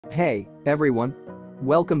Hey, everyone.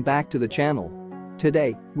 Welcome back to the channel.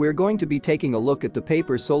 Today, we're going to be taking a look at the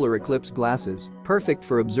paper solar eclipse glasses, perfect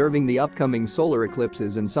for observing the upcoming solar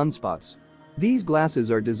eclipses and sunspots. These glasses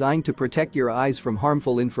are designed to protect your eyes from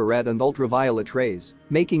harmful infrared and ultraviolet rays,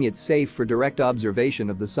 making it safe for direct observation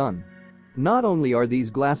of the sun. Not only are these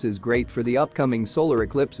glasses great for the upcoming solar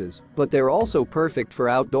eclipses, but they're also perfect for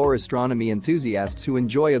outdoor astronomy enthusiasts who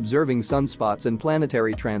enjoy observing sunspots and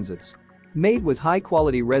planetary transits. Made with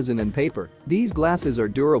high-quality resin and paper, these glasses are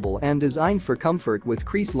durable and designed for comfort with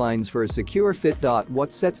crease lines for a secure fit.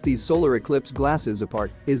 What sets these solar eclipse glasses apart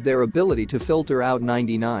is their ability to filter out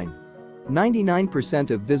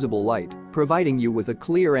 99% of visible light, providing you with a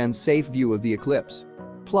clear and safe view of the eclipse.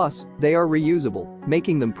 Plus, they are reusable,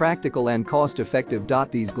 making them practical and cost-effective.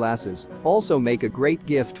 These glasses also make a great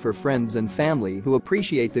gift for friends and family who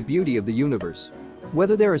appreciate the beauty of the universe.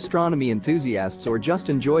 Whether they're astronomy enthusiasts or just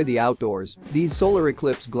enjoy the outdoors, these solar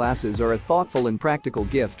eclipse glasses are a thoughtful and practical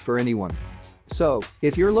gift for anyone. So,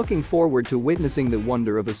 if you're looking forward to witnessing the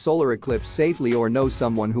wonder of a solar eclipse safely or know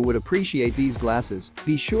someone who would appreciate these glasses,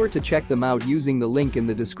 be sure to check them out using the link in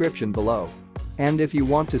the description below. And if you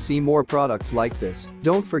want to see more products like this,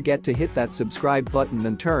 don't forget to hit that subscribe button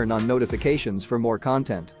and turn on notifications for more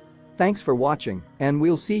content. Thanks for watching, and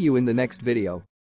we'll see you in the next video.